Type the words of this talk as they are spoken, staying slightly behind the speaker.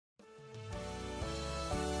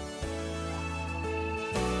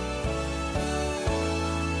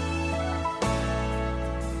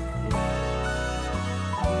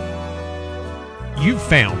You've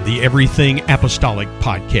found the Everything Apostolic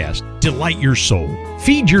podcast. Delight your soul,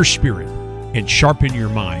 feed your spirit, and sharpen your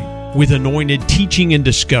mind with anointed teaching and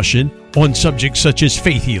discussion on subjects such as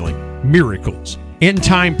faith healing, miracles,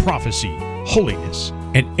 end-time prophecy, holiness,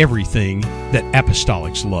 and everything that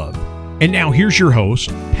apostolics love. And now here's your host,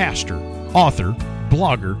 pastor, author,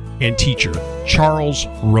 blogger, and teacher, Charles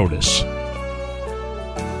Rodas.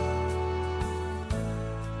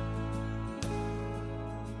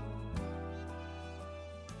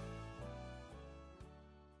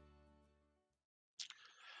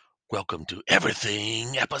 Welcome to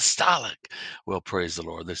Everything Apostolic. Well, praise the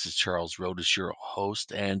Lord. This is Charles Rodas, your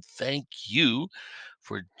host, and thank you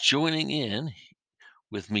for joining in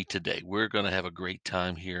with me today. We're going to have a great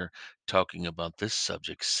time here talking about this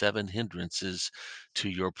subject, 7 hindrances to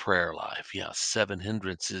your prayer life. Yeah, 7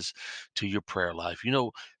 hindrances to your prayer life. You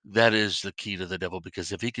know, that is the key to the devil,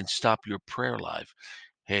 because if he can stop your prayer life,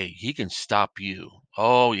 hey, he can stop you.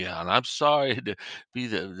 Oh, yeah. And I'm sorry to be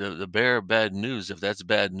the bearer of bad news if that's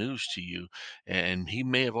bad news to you. And he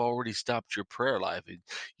may have already stopped your prayer life.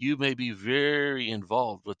 You may be very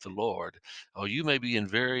involved with the Lord. Oh, you may be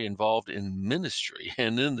very involved in ministry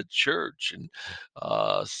and in the church and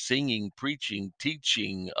singing, preaching,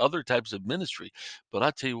 teaching, other types of ministry. But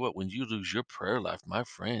I tell you what, when you lose your prayer life, my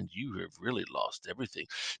friend, you have really lost everything,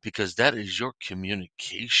 because that is your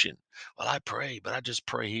communication. Well, I pray, but I just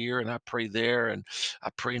pray here and I pray there and I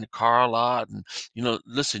pray in the car a lot. And,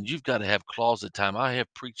 listen, you've got to have closet time. I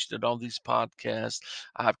have preached it on these podcasts.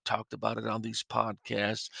 I've talked about it on these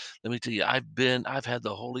podcasts. Let me tell you, I've had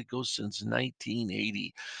the Holy Ghost since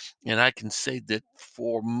 1980. And I can say that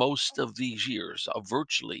for most of these years,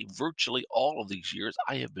 virtually all of these years,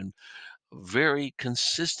 I have been very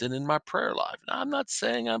consistent in my prayer life. Now, I'm not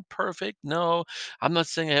saying I'm perfect. No, I'm not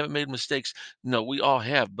saying I haven't made mistakes. No, we all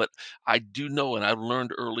have. But I do know, and I've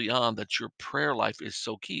learned early on, that your prayer life is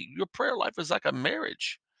so key. Your prayer life is like a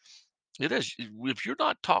marriage. It is. If you're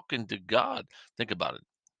not talking to God, think about it.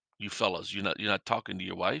 You fellas, you're not talking to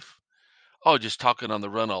your wife. Oh, just talking on the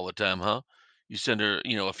run all the time, huh? You send her,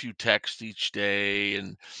 a few texts each day,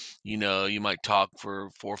 and you might talk for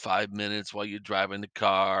 4 or 5 minutes while you're driving the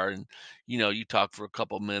car, and you talk for a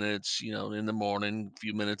couple minutes, in the morning, a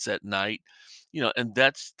few minutes at night, and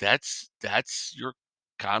that's your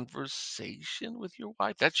conversation with your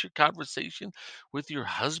wife. That's your conversation with your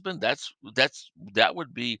husband. That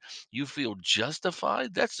would be, you feel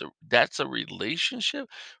justified. That's a relationship.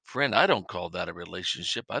 Friend, I don't call that a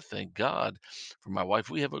relationship. I thank God for my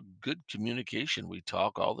wife. We have a good communication. We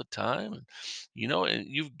talk all the time. And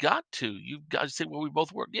you've got to say, well, we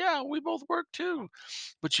both work. Yeah, we both work too.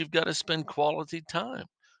 But you've got to spend quality time.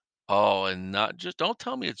 Oh, and not just, don't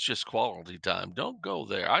tell me it's just quality time. Don't go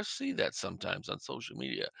there. I see that sometimes on social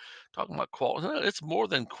media talking about quality. No, it's more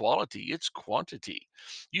than quality, it's quantity.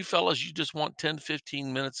 You fellas, you just want 10,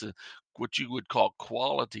 15 minutes of what you would call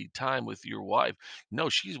quality time with your wife. No,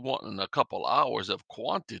 she's wanting a couple hours of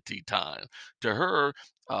quantity time. To her,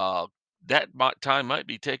 time might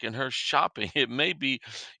be taking her shopping. It may be,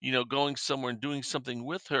 going somewhere and doing something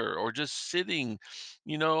with her, or just sitting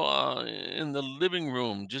in the living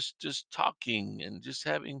room, just talking and just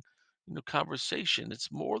having, conversation.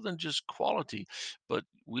 It's more than just quality, but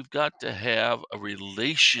we've got to have a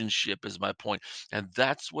relationship, is my point, and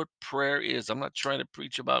that's what prayer is. I'm not trying to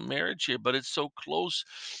preach about marriage here, but it's so close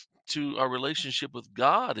to our relationship with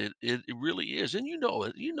God. It really is, and you know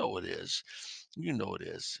it. You know it is. You know it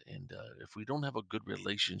is. And if we don't have a good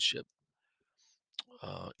relationship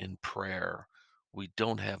in prayer, we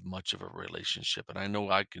don't have much of a relationship. And I know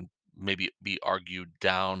I can maybe be argued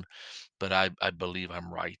down, but I believe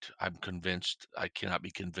I'm right. I'm convinced. I cannot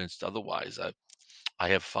be convinced otherwise. I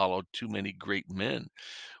have followed too many great men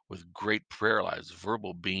with great prayer lives,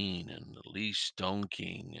 Verbal Bean and Lee Stone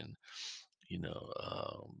King and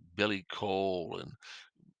Billy Cole, and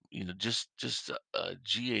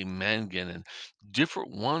G.A. Mangan, and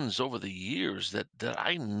different ones over the years that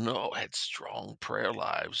I know had strong prayer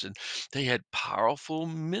lives, and they had powerful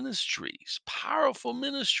ministries,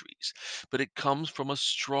 but it comes from a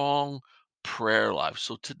strong prayer life.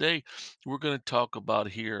 So today we're going to talk about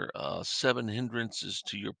here 7 hindrances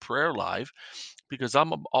to your prayer life, because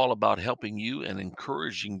all about helping you and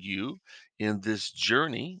encouraging you in this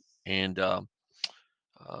journey. And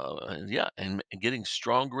yeah, and getting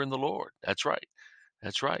stronger in the Lord. That's right.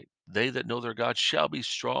 That's right. They that know their God shall be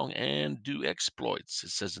strong and do exploits,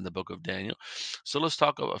 it says in the book of Daniel. So let's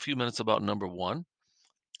talk a few minutes about number one,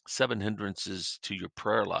 7 hindrances to your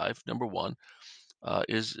prayer life. Number one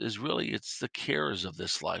is really, it's the cares of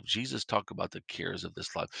this life. Jesus talked about the cares of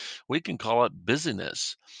this life. We can call it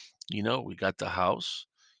busyness. We got the house.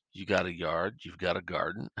 You got a yard, you've got a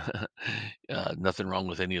garden. Nothing wrong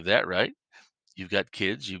with any of that, right? You've got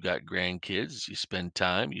kids, you've got grandkids, you spend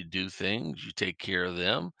time, you do things, you take care of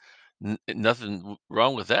them. Nothing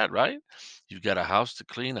wrong with that, right? You've got a house to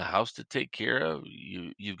clean, a house to take care of.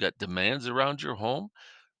 You've got demands around your home.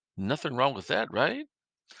 Nothing wrong with that, right?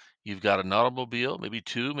 You've got an automobile, maybe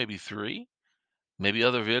two, maybe three, maybe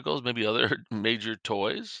other vehicles, maybe other major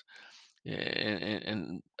toys.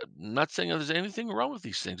 And I'm not saying there's anything wrong with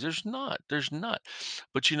these things. There's not. There's not.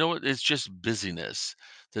 But you know what? It's just busyness.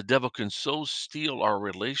 The devil can so steal our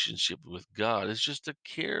relationship with God. It's just the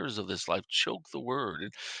cares of this life choke the word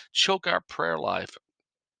and choke our prayer life,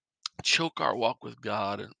 choke our walk with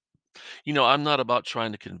God. And I'm not about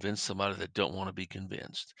trying to convince somebody that don't want to be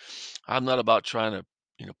convinced. I'm not about trying to,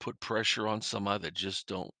 put pressure on somebody that just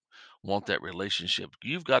don't want that relationship.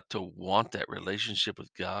 You've got to want that relationship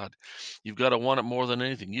with God. You've got to want it more than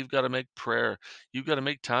anything. You've got to make prayer. You've got to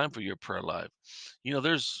make time for your prayer life.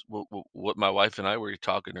 There's what my wife and I were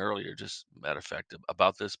talking earlier, just matter of fact,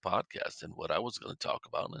 about this podcast and what I was going to talk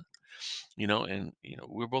about. And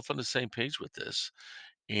we're both on the same page with this.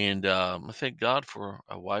 And I thank God for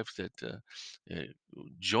a wife that uh,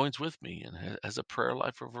 joins with me and has a prayer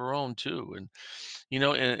life of her own too. And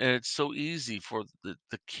it's so easy for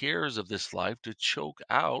the cares of this life to choke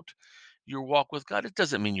out your walk with God. It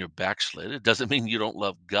doesn't mean you're backslid. It doesn't mean you don't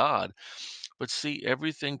love God. But see,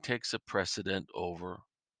 everything takes a precedent over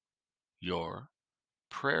your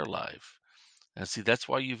prayer life. And see, that's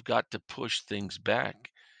why you've got to push things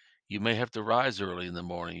back. You may have to rise early in the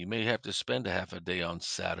morning. You may have to spend a half a day on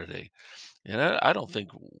Saturday. And I don't think,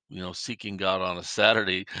 seeking God on a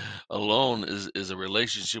Saturday alone is a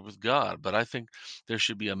relationship with God. But I think there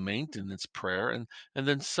should be a maintenance prayer, and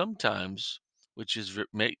then sometimes, which is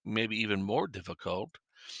maybe even more difficult,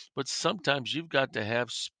 but sometimes you've got to have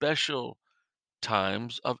special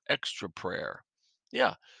times of extra prayer.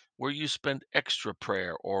 Yeah, where you spend extra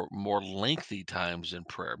prayer or more lengthy times in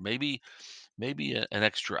prayer. Maybe an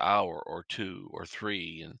extra hour or two or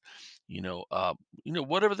three, and you know uh,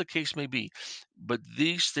 whatever the case may be. But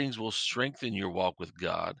these things will strengthen your walk with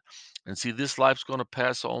God. And see, this life's going to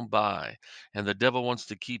pass on by, and the devil wants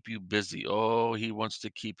to keep you busy. Oh, he wants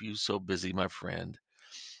to keep you so busy, my friend.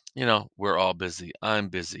 We're all busy. I'm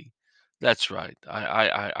busy. That's right.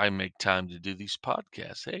 I make time to do these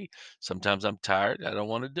podcasts. Hey, sometimes I'm tired. I don't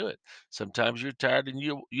want to do it. Sometimes you're tired and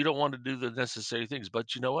you don't want to do the necessary things.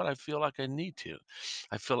 But you know what? I feel like I need to.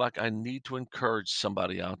 I feel like I need to encourage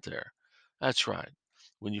somebody out there. That's right.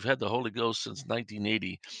 When you've had the Holy Ghost since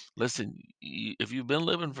 1980, listen, if you've been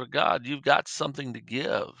living for God, you've got something to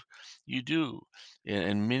give. You do.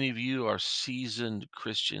 And many of you are seasoned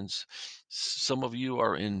Christians. Some of you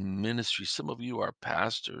are in ministry. Some of you are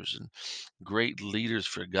pastors and great leaders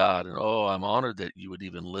for God. And oh, I'm honored that you would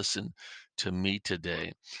even listen to me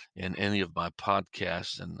today in any of my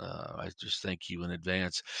podcasts. And I just thank you in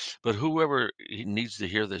advance. But whoever needs to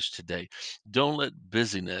hear this today, don't let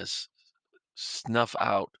busyness snuff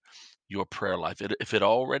out your prayer life. If it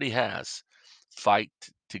already has, fight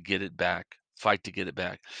to get it back. Fight to get it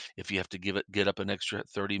back. If you have to get up an extra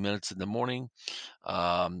 30 minutes in the morning,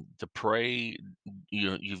 to pray,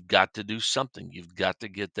 you've got to do something. You've got to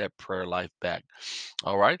get that prayer life back.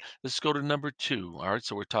 All right, let's go to number two. All right,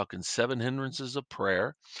 so we're talking seven hindrances of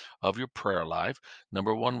prayer, of your prayer life.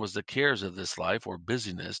 Number one was the cares of this life or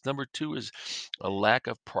busyness. Number two is a lack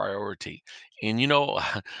of priority. And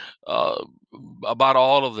uh, about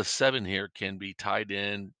all of the seven here can be tied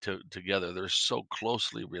in together. They're so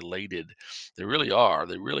closely related. They really are.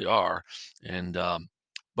 They really are. And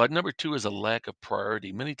but number two is a lack of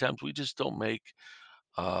priority. Many times we just don't make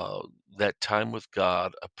uh, that time with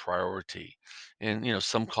God a priority. And,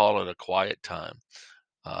 some call it a quiet time.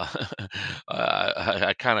 Uh,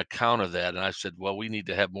 I kind of counter that, and I said, well, we need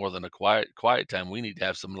to have more than a quiet time. We need to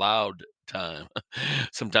have some loud time.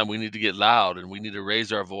 Sometimes we need to get loud, and we need to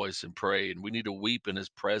raise our voice and pray, and we need to weep in His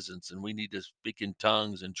presence, and we need to speak in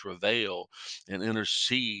tongues and travail and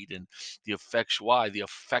intercede. And the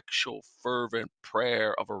effectual fervent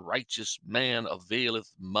prayer of a righteous man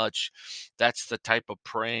availeth much. That's the type of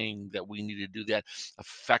praying that we need to do. That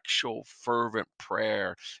effectual fervent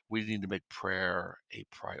prayer, we need to make prayer a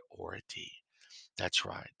priority. That's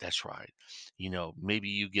right. That's right. Maybe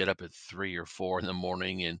you get up at 3 or 4 in the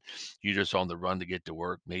morning and you're just on the run to get to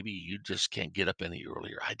work. Maybe you just can't get up any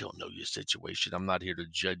earlier. I don't know your situation. I'm not here to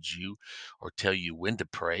judge you or tell you when to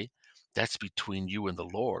pray. that's between you and the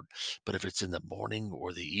Lord. But if it's in the morning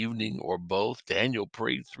or the evening or both, Daniel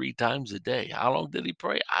prayed 3 times a day. How long did he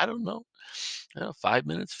pray? I don't know. 5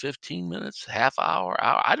 minutes, 15 minutes, half hour.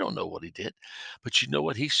 I don't know what he did. But you know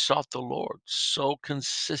what? He sought the Lord so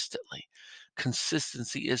consistently.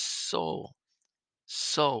 Consistency is so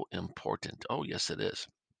important. Oh, yes, it is.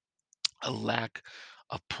 A lack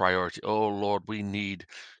of priority. Oh, Lord, we need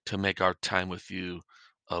to make our time with you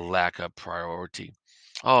a lack of priority.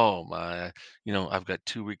 Oh, my. I've got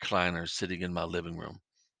two recliners sitting in my living room.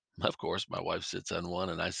 Of course, my wife sits on one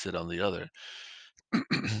and I sit on the other.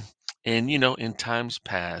 And in times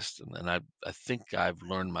past, and I think I've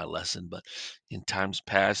learned my lesson, but in times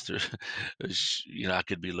past, I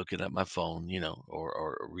could be looking at my phone,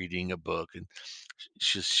 or reading a book, and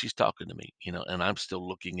she's talking to me, and I'm still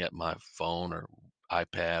looking at my phone or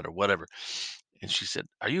iPad or whatever, and she said,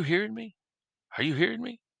 "Are you hearing me? Are you hearing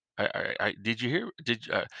me? Did you hear?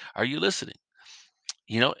 Are you listening?"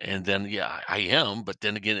 And then, yeah, I am, but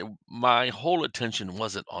then again, my whole attention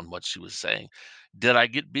wasn't on what she was saying. Did I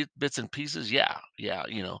get bits and pieces? Yeah, yeah,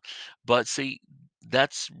 but see,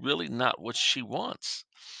 that's really not what she wants,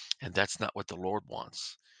 and that's not what the Lord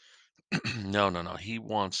wants. No, no, no. He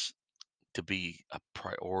wants to be a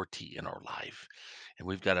priority in our life, and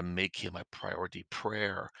we've got to make him a priority.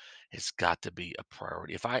 Prayer has got to be a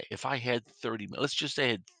priority. If I had 30 minutes, let's just say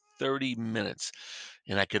I had 30 minutes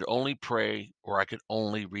and I could only pray or I could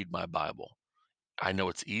only read my Bible. I know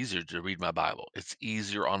it's easier to read my Bible. It's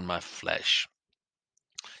easier on my flesh.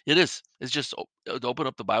 It is. It's just to open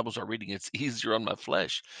up the Bible, start reading. It's easier on my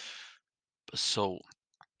flesh. So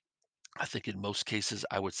I think in most cases,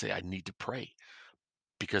 I would say I need to pray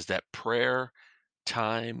because that prayer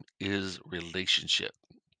time is relationship.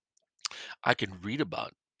 I can read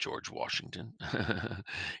about George Washington,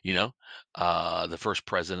 you know, the first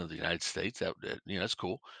president of the United States. That's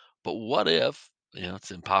cool. But what if,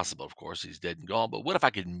 it's impossible, of course, he's dead and gone. But what if I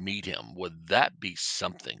could meet him? Would that be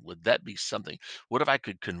something? Would that be something? What if I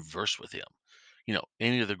could converse with him?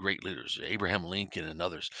 Any of the great leaders, Abraham Lincoln and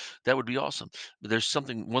others, that would be awesome. But there's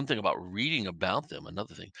one thing about reading about them,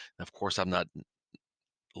 another thing. And of course, I'm not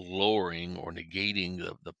lowering or negating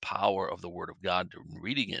the power of the Word of God to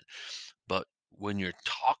reading it, but when you're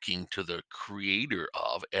talking to the creator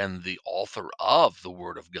of and the author of the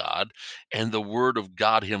Word of God and the Word of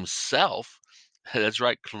God Himself, that's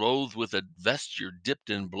right, clothed with a vesture dipped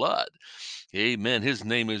in blood. Amen. His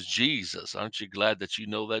name is Jesus. Aren't you glad that you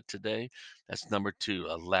know that today? That's number two,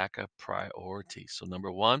 a lack of priority. So,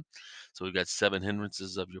 number one, so we've got 7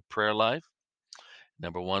 hindrances of your prayer life.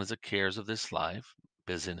 Number one is the cares of this life,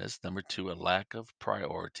 busyness. Number two, a lack of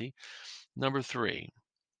priority. Number three,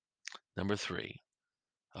 number three,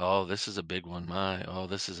 oh, this is a big one.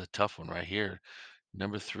 This is a tough one right here.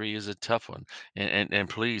 Number three is a tough one. And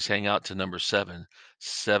please hang out to number seven.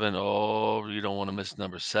 Seven, oh, you don't want to miss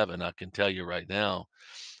number seven. I can tell you right now.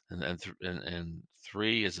 And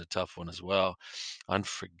three is a tough one as well.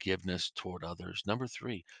 Unforgiveness toward others. Number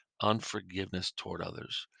three, unforgiveness toward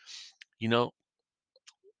others. You know,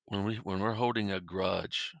 when we're holding a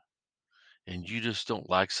grudge and you just don't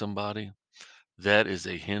like somebody, that is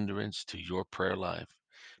a hindrance to your prayer life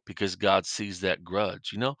because God sees that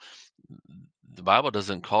grudge. The Bible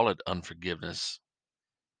doesn't call it unforgiveness.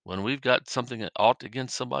 When we've got something ought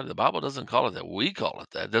against somebody, the Bible doesn't call it that. We call it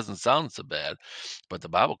that. It doesn't sound so bad, but the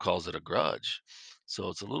Bible calls it a grudge. So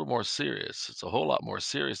it's a little more serious. It's a whole lot more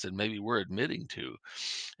serious than maybe we're admitting to.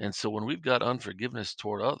 And so when we've got unforgiveness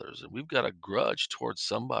toward others and we've got a grudge towards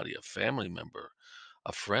somebody, a family member,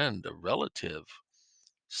 a friend, a relative,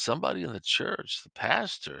 somebody in the church, the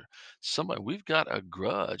pastor, somebody, we've got a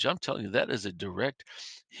grudge. I'm telling you, that is a direct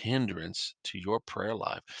hindrance to your prayer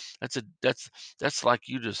life. That's like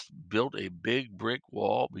you just built a big brick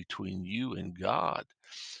wall between you and God.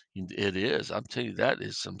 It is. I'm telling you, that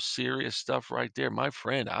is some serious stuff right there. My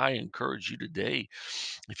friend, I encourage you today,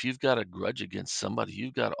 if you've got a grudge against somebody,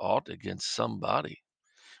 you've got aught against somebody,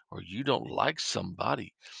 or you don't like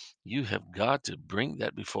somebody, you have got to bring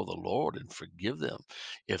that before the Lord and forgive them.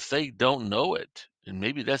 If they don't know it, and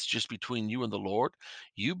maybe that's just between you and the Lord,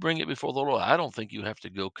 you bring it before the Lord. I don't think you have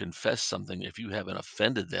to go confess something if you haven't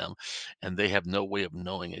offended them and they have no way of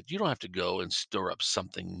knowing it. You don't have to go and stir up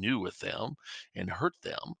something new with them and hurt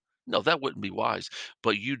them. No, that wouldn't be wise.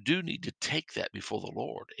 But you do need to take that before the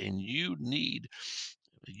Lord, and you need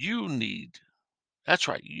that's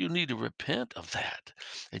right. You need to repent of that.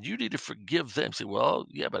 And you need to forgive them. Say, well,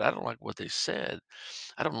 yeah, but I don't like what they said.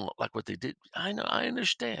 I don't like what they did. I know, I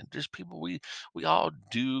understand. There's people we all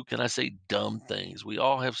do, can I say dumb things. We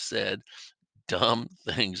all have said dumb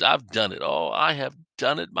things. I've done it. Oh, I have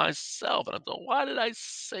done it myself. And I thought, why did I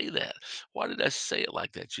say that? Why did I say it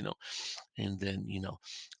like that? And then,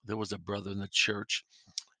 there was a brother in the church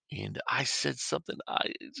and I said something.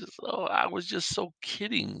 I was just so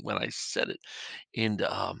kidding when I said it. And,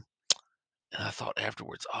 and I thought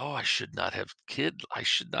afterwards, oh, I should not have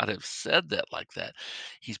said that like that.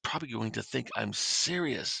 He's probably going to think I'm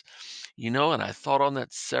serious, and I thought on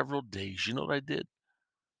that several days. You know what I did?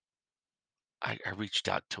 I reached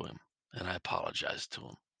out to him and I apologized to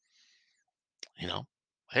him. You know,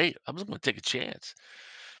 hey, I was going to take a chance.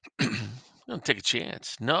 Don't take a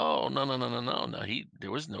chance. No, no, no, no, no, no, no.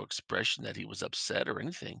 There was no expression that he was upset or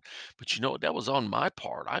anything. But that was on my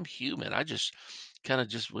part. I'm human. I just kind of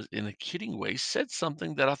just was in a kidding way said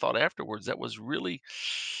something that I thought afterwards that was really,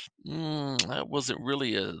 that wasn't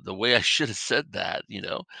really the way I should have said that.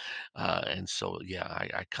 And so, yeah,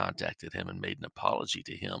 I contacted him and made an apology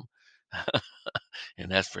to him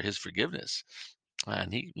and asked for his forgiveness.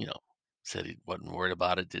 And he, said he wasn't worried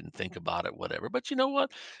about it, didn't think about it, whatever. But you know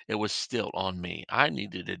what? It was still on me. I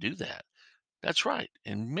needed to do that. That's right.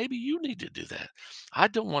 And maybe you need to do that. I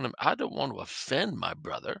don't want to offend my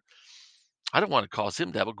brother. I don't want to cause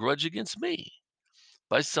him to have a grudge against me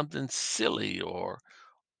by something silly or,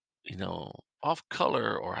 off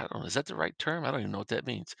color, or I don't know. Is that the right term? I don't even know what that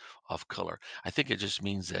means. Off color. I think it just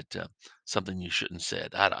means that something you shouldn't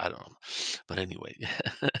said. I don't know. But anyway,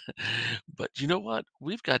 but you know what?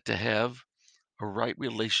 We've got to have a right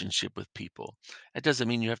relationship with people. That doesn't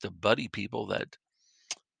mean you have to buddy people that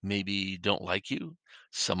maybe don't like you,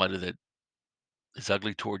 somebody that is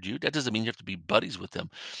ugly toward you. That doesn't mean you have to be buddies with them,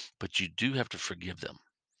 but you do have to forgive them.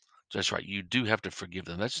 That's right. You do have to forgive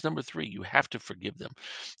them. That's number three. You have to forgive them.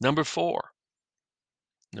 Number four,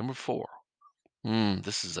 number four.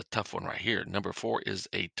 This is a tough one right here. Number four is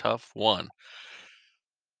a tough one.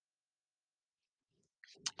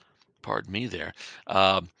 Pardon me there.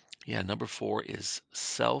 Um, yeah, number four is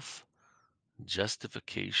self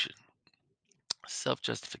justification. Self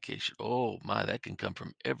justification. Oh my, that can come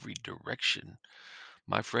from every direction.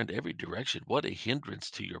 My friend, every direction. What a hindrance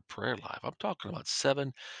to your prayer life. I'm talking about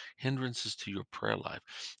seven hindrances to your prayer life.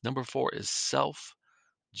 Number four is self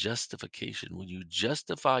justification. When you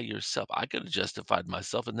justify yourself, I could have justified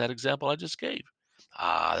myself in that example I just gave.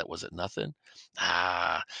 That wasn't nothing.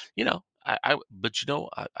 Ah, but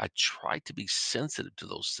I try to be sensitive to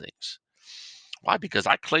those things. Why? Because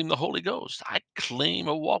I claim the Holy Ghost. I claim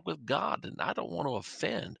a walk with God, and I don't want to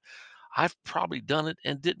offend. I've probably done it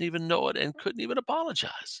and didn't even know it and couldn't even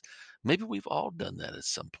apologize. Maybe we've all done that at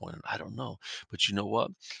some point. I don't know. But you know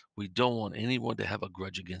what? We don't want anyone to have a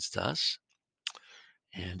grudge against us.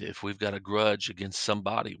 And if we've got a grudge against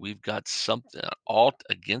somebody, we've got something alt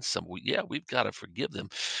against some. Yeah, we've got to forgive them.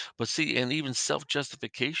 But see, and even self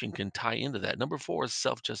justification can tie into that. Number four is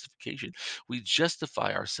self justification. We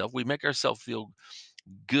justify ourselves, we make ourselves feel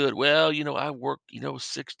good. Well, I work,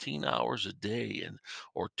 16 hours a day and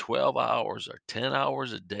or 12 hours or 10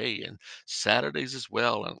 hours a day and Saturdays as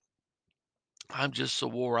well. And I'm just so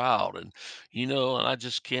wore out and I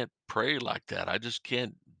just can't pray like that. I just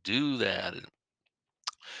can't do that. And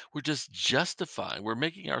we're just justifying. We're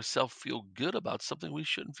making ourselves feel good about something we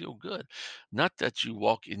shouldn't feel good. Not that you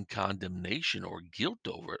walk in condemnation or guilt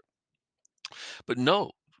over it, but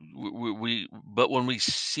no, but when we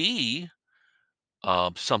see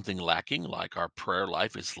something lacking, like our prayer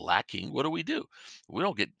life is lacking, what do? We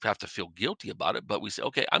don't have to feel guilty about it, but we say,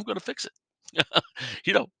 okay, I'm going to fix it.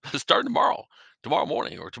 Starting tomorrow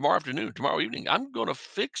morning, or tomorrow afternoon, tomorrow evening, I'm going to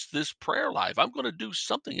fix this prayer life. I'm going to do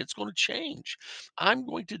something. It's going to change. I'm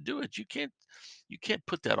going to do it. You can't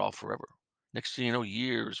put that off forever. Next thing you know,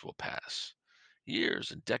 years will pass.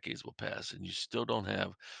 Years and decades will pass, and you still don't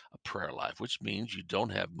have a prayer life, which means you don't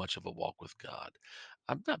have much of a walk with God.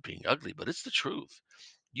 I'm not being ugly, but it's the truth.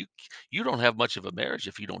 You you don't have much of a marriage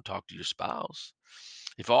if you don't talk to your spouse.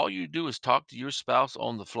 If all you do is talk to your spouse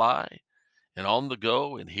on the fly and on the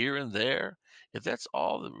go and here and there, if that's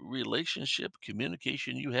all the relationship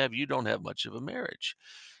communication you have, you don't have much of a marriage.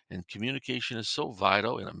 And communication is so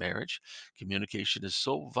vital in a marriage. Communication is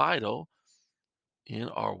so vital in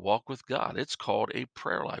our walk with God. It's called a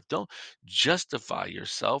prayer life. Don't justify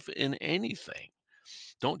yourself in anything.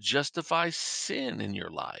 Don't justify sin in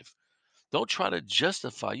your life. Don't try to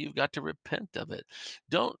justify. You've got to repent of it.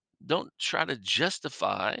 Don't don't try to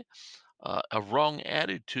justify a wrong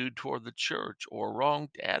attitude toward the church or a wrong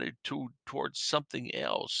attitude towards something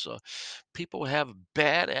else. People have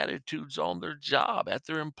bad attitudes on their job, at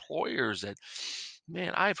their employers,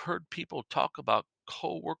 Man, I've heard people talk about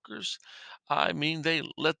coworkers. I mean, they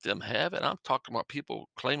let them have it. I'm talking about people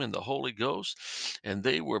claiming the Holy Ghost, and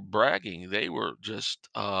they were bragging. They were just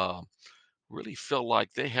really felt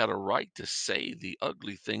like they had a right to say the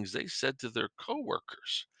ugly things they said to their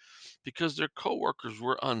coworkers because their coworkers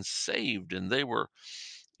were unsaved and they were,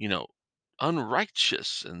 you know,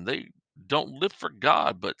 unrighteous and they don't live for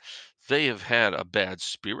God, but they have had a bad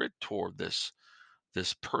spirit toward this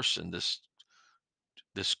person, this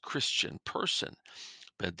Christian person.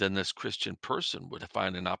 But then this Christian person would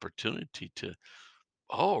find an opportunity to,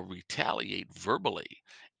 retaliate verbally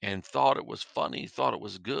and thought it was funny, thought it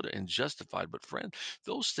was good and justified. But friend,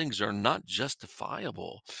 those things are not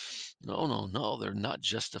justifiable. No, no, no, they're not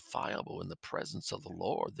justifiable in the presence of the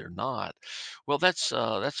Lord. They're not. Well, that's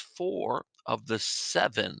four of the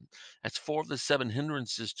seven. That's four of the seven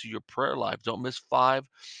hindrances to your prayer life. Don't miss five,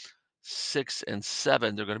 6, and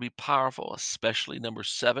 7. They're going to be powerful, especially number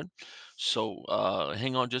 7. So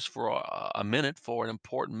hang on just for a minute for an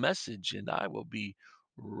important message, and I will be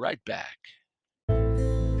right back.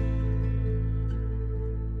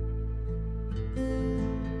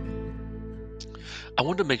 I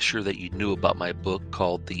wanted to make sure that you knew about my book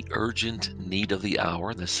called The Urgent Need of the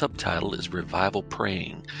Hour. The subtitle is Revival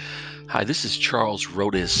Praying. Hi, this is Charles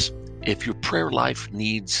Rodis. If your prayer life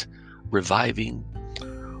needs reviving,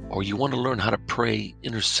 or you want to learn how to pray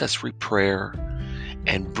intercessory prayer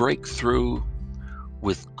and break through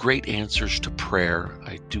with great answers to prayer,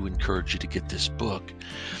 I do encourage you to get this book.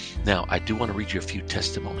 Now, I do want to read you a few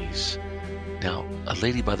testimonies. Now, a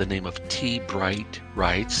lady by the name of T. Bright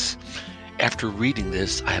writes, after reading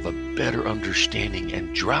this, I have a better understanding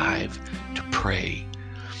and drive to pray.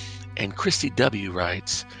 And Christy W.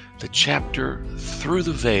 writes, the chapter Through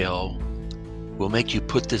the Veil will make you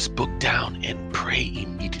put this book down and pray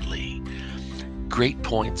immediately. Great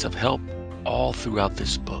points of help all throughout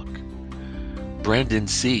this book. Brandon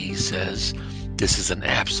C. says, this is an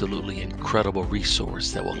absolutely incredible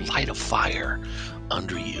resource that will light a fire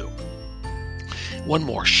under you. One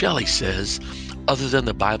more, Shelley says, other than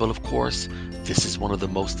the Bible, of course, this is one of the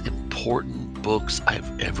most important books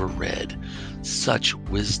I've ever read. Such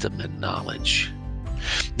wisdom and knowledge.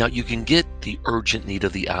 Now, you can get The Urgent Need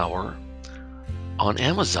of the Hour on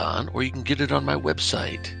Amazon, or you can get it on my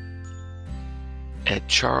website at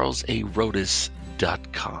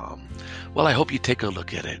charlesarodis.com. Well, I hope you take a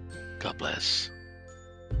look at it. God bless.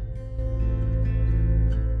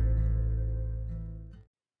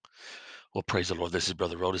 Well, praise the Lord. This is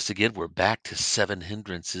Brother Rodis again. We're back to 7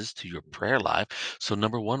 hindrances to your prayer life. So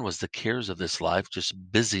number 1 was the cares of this life, just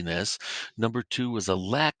busyness. Number 2 was a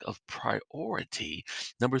lack of priority.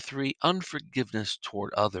 Number 3, unforgiveness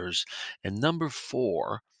toward others. And number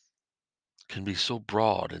 4 can be so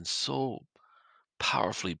broad and so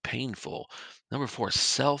powerfully painful. Number 4,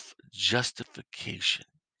 self-justification.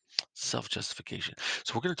 Self-justification.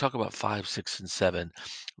 So we're going to talk about 5, 6, and 7.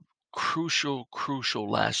 Crucial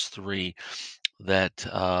last 3 that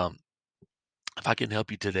if I can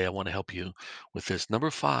help you today, I want to help you with this. Number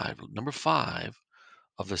five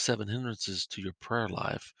of the 7 hindrances to your prayer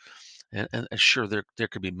life. And sure, there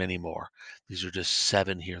could be many more. These are just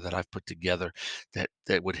 7 here that I've put together that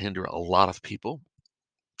would hinder a lot of people.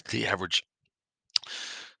 The average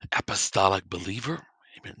apostolic believer.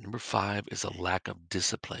 Amen. Number 5 is a lack of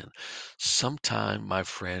discipline. Sometime, my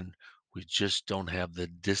friend, we just don't have the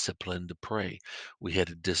discipline to pray. We had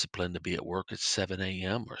a discipline to be at work at 7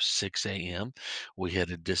 a.m. or 6 a.m. We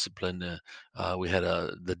had a discipline to,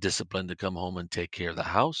 the discipline to come home and take care of the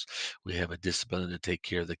house. We have a discipline to take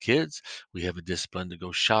care of the kids. We have a discipline to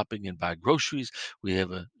go shopping and buy groceries. We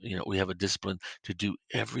have a discipline to do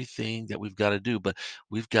everything that we've got to do. But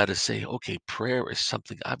we've got to say, okay, prayer is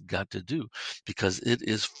something I've got to do because it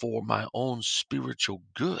is for my own spiritual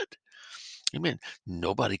good. Amen.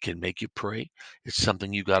 Nobody can make you pray. It's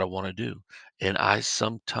something you got to want to do. And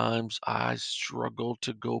sometimes I struggle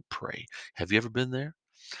to go pray. Have you ever been there?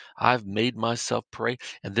 I've made myself pray.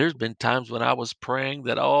 And there's been times when I was praying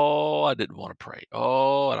that, I didn't want to pray.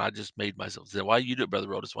 And I just made myself say, why you do it, Brother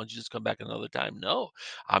Rodas? Why don't you just come back another time? No,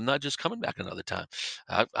 I'm not just coming back another time.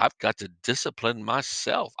 I've got to discipline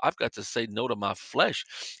myself. I've got to say no to my flesh.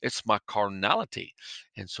 It's my carnality.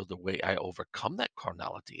 And so the way I overcome that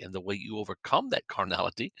carnality and the way you overcome that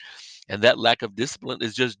carnality and that lack of discipline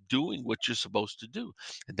is just doing what you're supposed to do.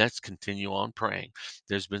 And that's continue on praying.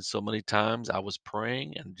 There's been so many times I was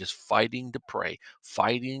praying and just fighting to pray,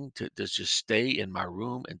 fighting to just stay in my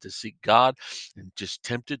room and to seek God, and just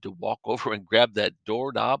tempted to walk over and grab that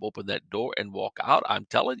doorknob, open that door and walk out. I'm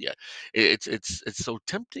telling you, it's so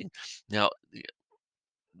tempting. Now,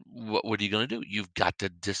 what are you going to do? You've got to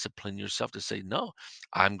discipline yourself to say, no,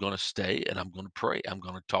 I'm going to stay and I'm going to pray. I'm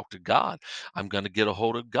going to talk to God. I'm going to get a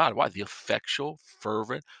hold of God. Why? The effectual,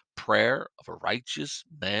 fervent prayer of a righteous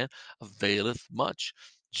man availeth much.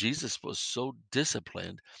 Jesus was so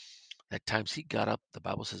disciplined. At times he got up, the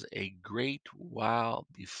Bible says, a great while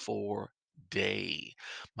before day.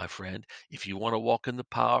 My friend, if you want to walk in the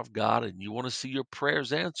power of God and you want to see your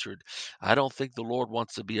prayers answered, I don't think the Lord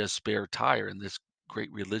wants to be a spare tire in this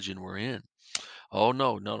great religion we're in. Oh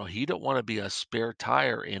no, no, no. He don't want to be a spare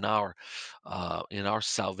tire in our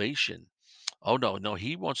salvation. Oh no, no,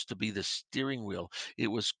 he wants to be the steering wheel. It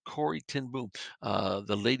was Corey Ten Boom,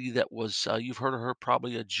 the lady that was you've heard of her,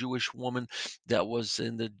 probably a Jewish woman that was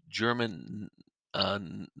in the German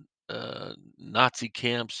n- Nazi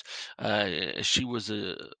camps. She was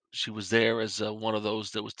there as one of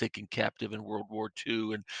those that was taken captive in World War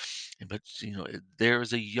II, and but there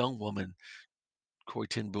is a young woman. Corey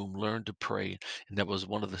Ten Boom learned to pray, and that was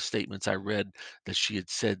one of the statements I read that she had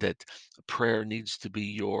said that prayer needs to be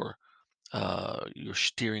your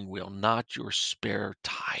steering wheel, not your spare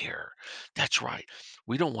tire. That's right.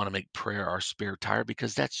 We don't want to make prayer our spare tire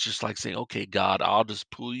because that's just like saying, okay, God, I'll just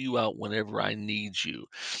pull you out whenever I need you.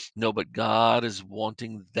 No, but God is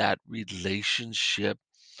wanting that relationship.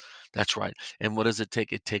 That's right. And what does it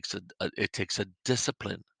take? It takes a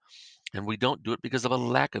discipline. And we don't do it because of a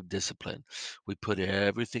lack of discipline. We put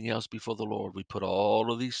everything else before the Lord. We put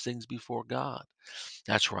all of these things before God.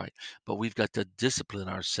 That's right. But we've got to discipline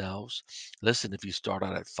ourselves. Listen, if you start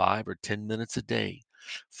out at 5 or 10 minutes a day,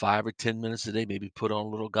 5 or 10 minutes a day, maybe put on a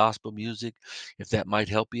little gospel music if that might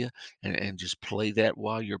help you, and just play that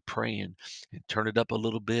while you're praying and turn it up a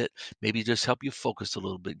little bit. Maybe just help you focus a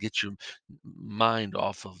little bit, get your mind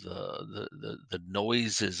off of the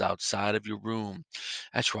noises outside of your room.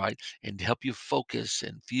 That's right. And help you focus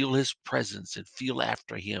and feel his presence and feel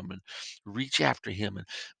after him and reach after him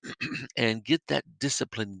and get that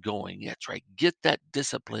discipline going. That's right. Get that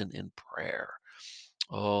discipline in prayer.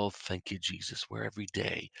 Oh, thank you, Jesus. Where every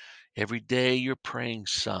day you're praying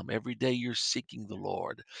some, every day you're seeking the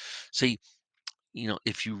Lord. See,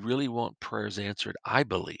 if you really want prayers answered, I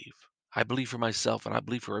believe for myself and I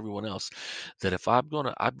believe for everyone else that if I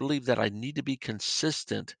believe that I need to be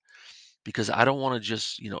consistent because I don't want to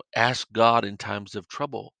just, ask God in times of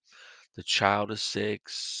trouble. The child is sick,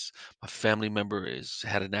 my family member is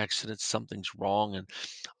had an accident, something's wrong, and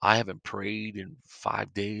I haven't prayed in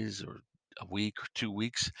 5 days or a week or 2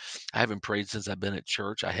 weeks. I haven't prayed since I've been at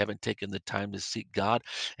church. I haven't taken the time to seek God,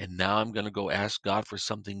 and now I'm going to go ask God for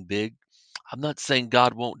something big. I'm not saying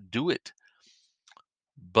God won't do it,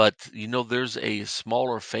 but there's a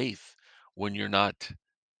smaller faith when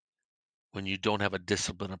when you don't have a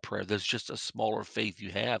discipline of prayer. There's just a smaller faith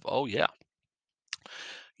you have. Oh yeah.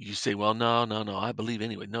 You say, well, no, no, no, I believe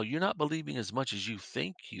anyway. No, you're not believing as much as you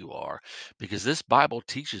think you are because this Bible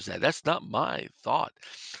teaches that. That's not my thought.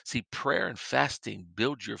 See, prayer and fasting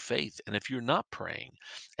build your faith. And if you're not praying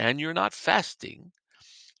and you're not fasting,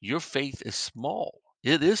 your faith is small.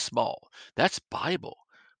 It is small. That's Bible.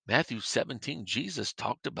 Matthew 17, Jesus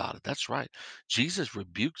talked about it. That's right. Jesus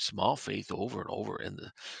rebuked small faith over and over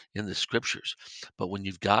in the scriptures. But when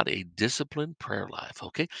you've got a disciplined prayer life,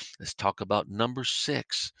 okay, let's talk about number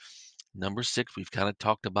six. Number six, we've kind of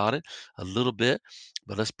talked about it a little bit,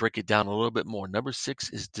 but let's break it down a little bit more. Number six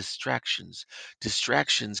is distractions.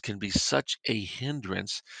 Distractions can be such a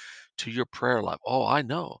hindrance to your prayer life. Oh, I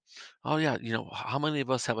know. Oh, yeah. How many of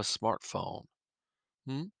us have a smartphone?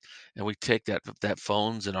 Hmm? And we take that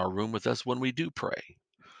phone's in our room with us when we do pray.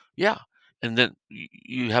 Yeah, and then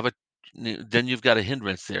you have then you've got a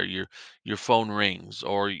hindrance there. Your phone rings,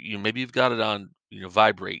 or maybe you've got it on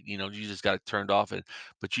vibrate. You just got it turned off,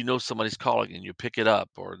 but somebody's calling and you pick it up,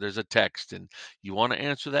 or there's a text and you want to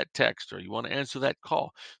answer that text or you want to answer that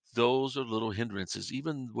call. Those are little hindrances.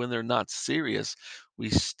 Even when they're not serious, we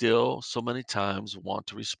still so many times want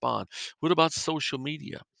to respond. What about social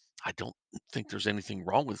media? I don't think there's anything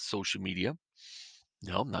wrong with social media.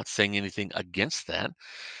 No, I'm not saying anything against that.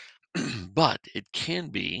 But it can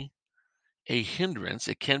be a hindrance,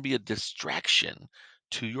 it can be a distraction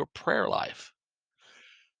to your prayer life.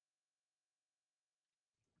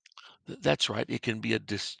 That's right, it can be a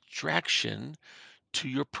distraction to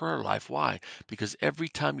your prayer life. Why? Because every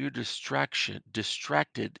time you're distracted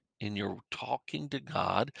in your talking to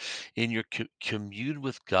God, in your commune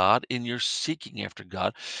with God, in your seeking after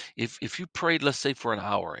God, if you prayed, let's say for an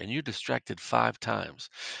hour, and you're distracted 5 times,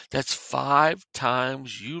 that's 5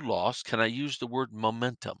 times you lost. Can I use the word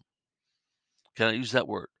momentum? Can I use that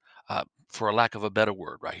word? For a lack of a better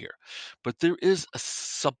word right here. But there is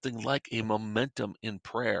something like a momentum in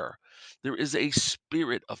prayer. There is a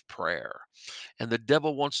spirit of prayer, and the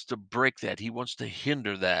devil wants to break that. He wants to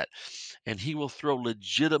hinder that, and he will throw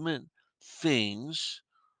legitimate things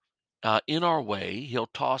in our way. He'll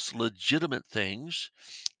toss legitimate things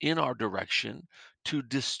in our direction to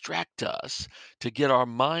distract us, to get our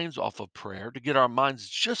minds off of prayer, to get our minds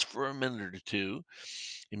just for a minute or two.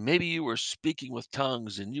 And maybe you were speaking with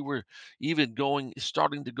tongues and you were even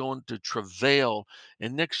starting to go into travail.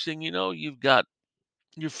 And next thing you know, you've got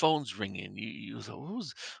your phone's ringing. You say,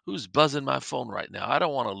 who's buzzing my phone right now? I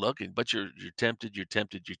don't want to look, but you're tempted. You're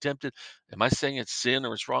tempted. You're tempted. Am I saying it's sin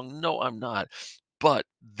or it's wrong? No, I'm not. But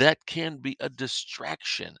that can be a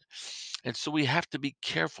distraction, and so we have to be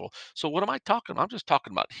careful. So what am I talking about? I'm just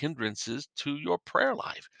talking about hindrances to your prayer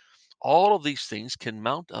life. All of these things can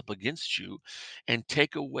mount up against you and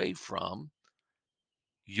take away from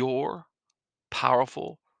your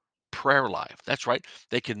powerful prayer life. That's right.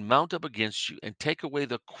 They can mount up against you and take away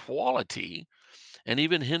the quality and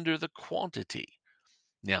even hinder the quantity.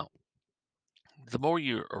 Now, the more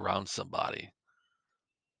you're around somebody,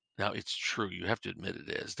 now it's true, you have to admit it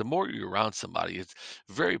is. The more you're around somebody, it's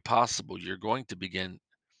very possible you're going to begin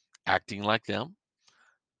acting like them,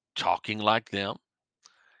 talking like them.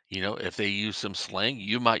 If they use some slang,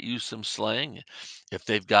 you might use some slang. If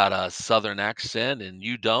they've got a southern accent and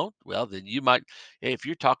you don't, well, then you might, hey, if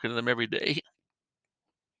you're talking to them every day,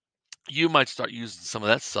 you might start using some of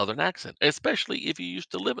that southern accent, especially if you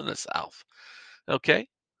used to live in the South. Okay.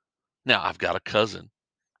 Now, I've got a cousin,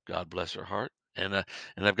 God bless her heart, and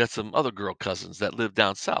I've got some other girl cousins that live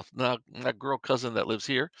down south. Now, that girl cousin that lives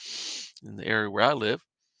here in the area where I live,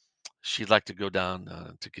 she'd like to go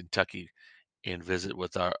down to Kentucky and visit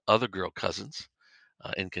with our other girl cousins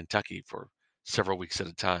in Kentucky for several weeks at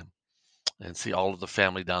a time and see all of the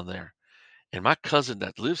family down there. And my cousin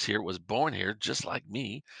that lives here was born here just like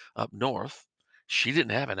me up north. She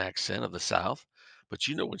didn't have an accent of the South, but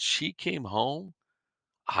when she came home,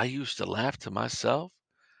 I used to laugh to myself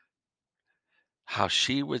how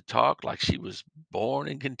she would talk like she was born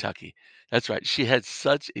in Kentucky. That's right. She had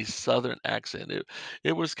such a southern accent.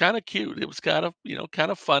 It was kind of cute. It was kind of,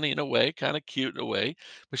 kind of funny in a way, kind of cute in a way.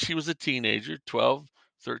 But she was a teenager, 12,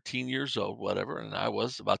 13 years old, whatever, and I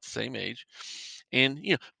was about the same age.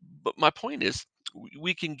 And, but my point is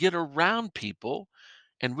we can get around people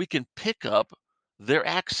and we can pick up their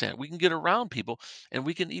accent. We can get around people and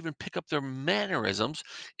we can even pick up their mannerisms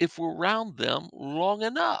if we're around them long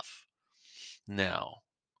enough. Now,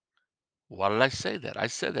 why did I say that? I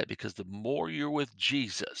said that because the more you're with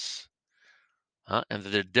Jesus, and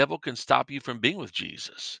the devil can stop you from being with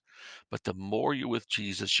Jesus, but the more you're with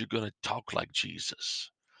Jesus, you're going to talk like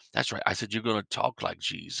Jesus. That's right. I said you're going to talk like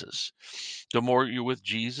Jesus. The more you're with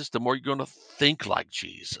Jesus, the more you're going to think like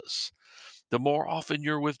Jesus. The more often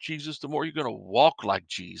you're with Jesus, the more you're going to walk like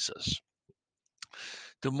Jesus.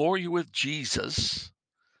 The more you're with Jesus,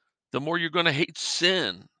 the more you're going to hate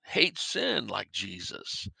sin like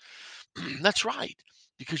Jesus. That's right,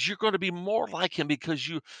 because you're going to be more like him because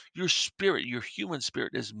your spirit, your human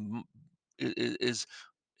spirit is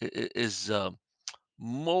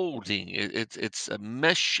molding. It's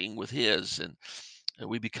meshing with his, and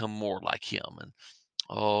we become more like him. And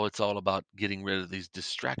it's all about getting rid of these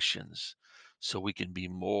distractions so we can be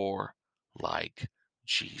more like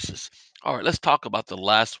Jesus. All right, let's talk about the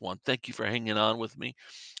last one. Thank you for hanging on with me.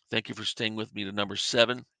 Thank you for staying with me to number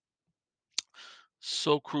 7.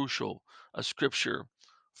 So crucial. A scripture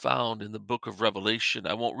found in the book of Revelation.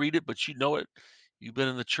 I won't read it, but you know it. You've been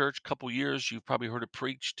in the church a couple years. You've probably heard it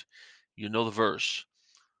preached. You know the verse.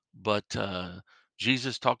 But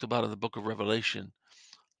Jesus talked about in the book of Revelation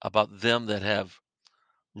about them that have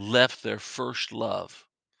left their first love.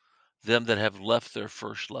 Them that have left their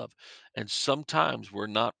first love. And sometimes we're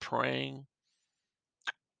not praying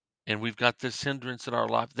and we've got this hindrance in our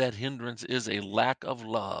life. That hindrance is a lack of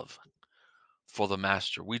love for the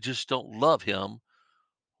master. We just don't love him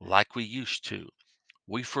like we used to.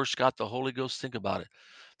 We first got the Holy Ghost. Think about it.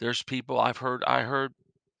 There's people I heard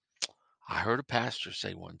a pastor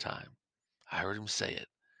say one time. I heard him say it.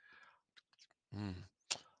 Mm,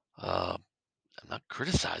 uh, I'm not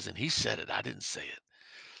criticizing. He said it. I didn't say it.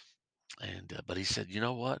 And but he said, you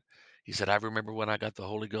know what? He said, I remember when I got the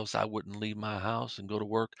Holy Ghost, I wouldn't leave my house and go to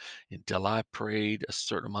work until I prayed a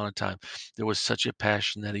certain amount of time. There was such a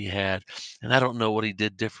passion that he had, and I don't know what he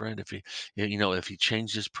did different, if if he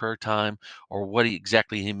changed his prayer time or what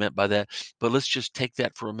exactly he meant by that. But let's just take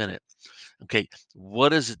that for a minute. Okay,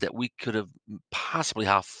 what is it that we could have possibly,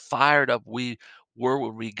 how fired up we were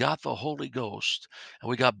when we got the Holy Ghost and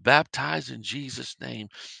we got baptized in Jesus' name,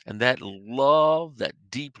 and that love, that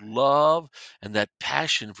deep love and that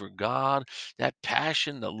passion for God, that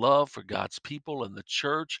passion, the love for God's people and the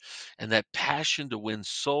church, and that passion to win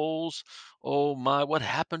souls. Oh my, what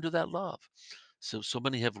happened to that love? So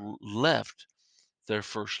many have left their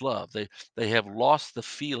first love. They have lost the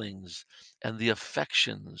feelings and the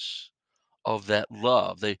affections of that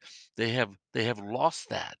love. They have lost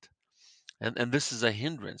that. And this is a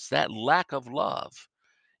hindrance. That lack of love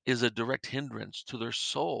is a direct hindrance to their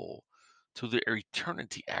soul, to their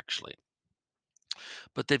eternity, actually.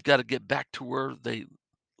 But they've got to get back to where they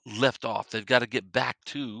left off. They've got to get back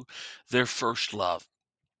to their first love.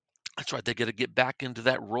 That's right. They got to get back into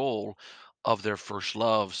that role of their first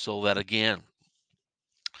love so that, again,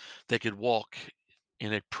 they could walk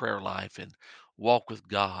in a prayer life and walk with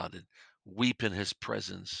God and weep in His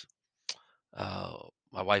presence. Uh,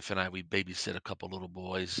 my wife and I, we babysit a couple little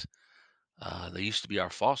boys. They used to be our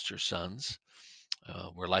foster sons.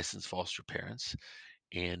 We're licensed foster parents,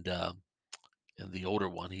 and the older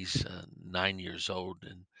one, he's 9 years old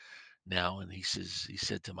and now, and he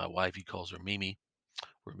said to my wife, he calls her Mimi.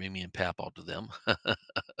 We're Mimi and Papa to them.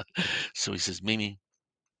 So he says, Mimi,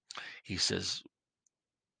 he says,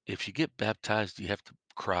 if you get baptized, do you have to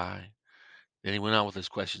cry? Then he went on with his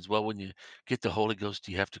questions. Well, when you get the Holy Ghost,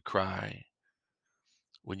 do you have to cry?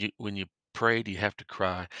 When you pray, do you have to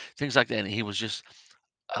cry? Things like that. And he was just,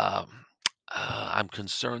 um, I'm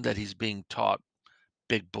concerned that he's being taught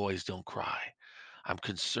big boys don't cry. I'm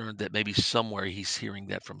concerned that maybe somewhere he's hearing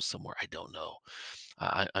that from somewhere. I don't know.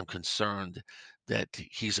 I'm concerned that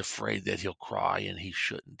he's afraid that he'll cry and he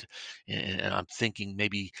shouldn't. And I'm thinking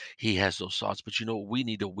maybe he has those thoughts. But we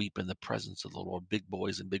need to weep in the presence of the Lord. Big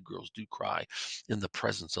boys and big girls do cry in the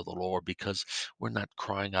presence of the Lord because we're not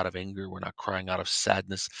crying out of anger. We're not crying out of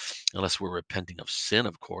sadness, unless we're repenting of sin,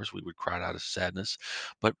 of course. We would cry out of sadness.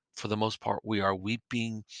 But for the most part, we are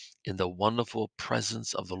weeping in the wonderful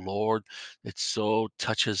presence of the Lord. It so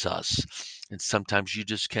touches us. And sometimes you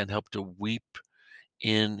just can't help to weep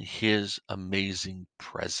in His amazing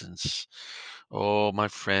presence. Oh, my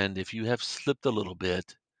friend, if you have slipped a little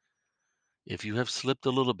bit,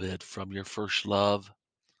 from your first love,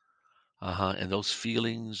 and those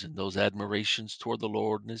feelings and those admirations toward the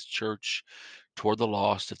Lord and His church, toward the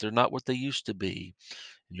lost, if they're not what they used to be,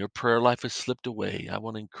 and your prayer life has slipped away, I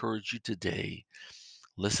want to encourage you today.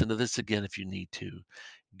 Listen to this again if you need to.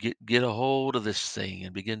 Get a hold of this thing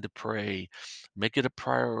and begin to pray. Make it a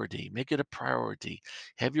priority. Make it a priority.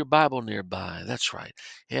 Have your Bible nearby. That's right.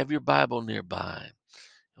 Have your Bible nearby.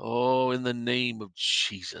 Oh, in the name of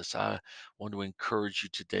Jesus, I want to encourage you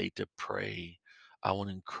today to pray. I want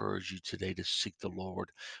to encourage you today to seek the Lord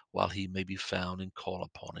while He may be found and call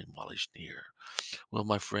upon Him while He's near. Well,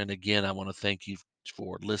 my friend, again, I want to thank you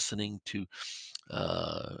for listening to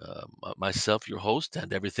myself, your host,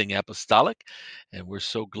 and Everything Apostolic. And we're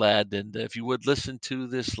so glad. And if you would listen to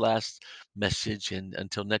this last message, and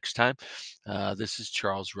until next time, this is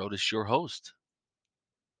Charles Rodas, your host.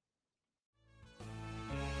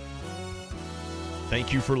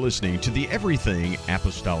 Thank you for listening to the Everything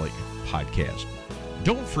Apostolic podcast.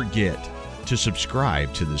 Don't forget to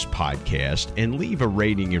subscribe to this podcast and leave a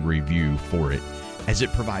rating and review for it, as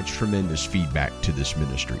it provides tremendous feedback to this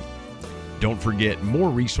ministry. Don't forget, more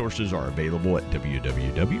resources are available at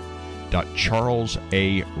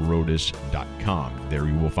www.charlesarodas.com. There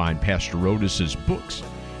you will find Pastor Rodas's books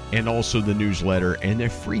and also the newsletter and a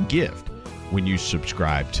free gift when you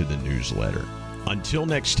subscribe to the newsletter. Until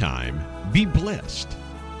next time, be blessed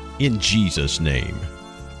in Jesus' name.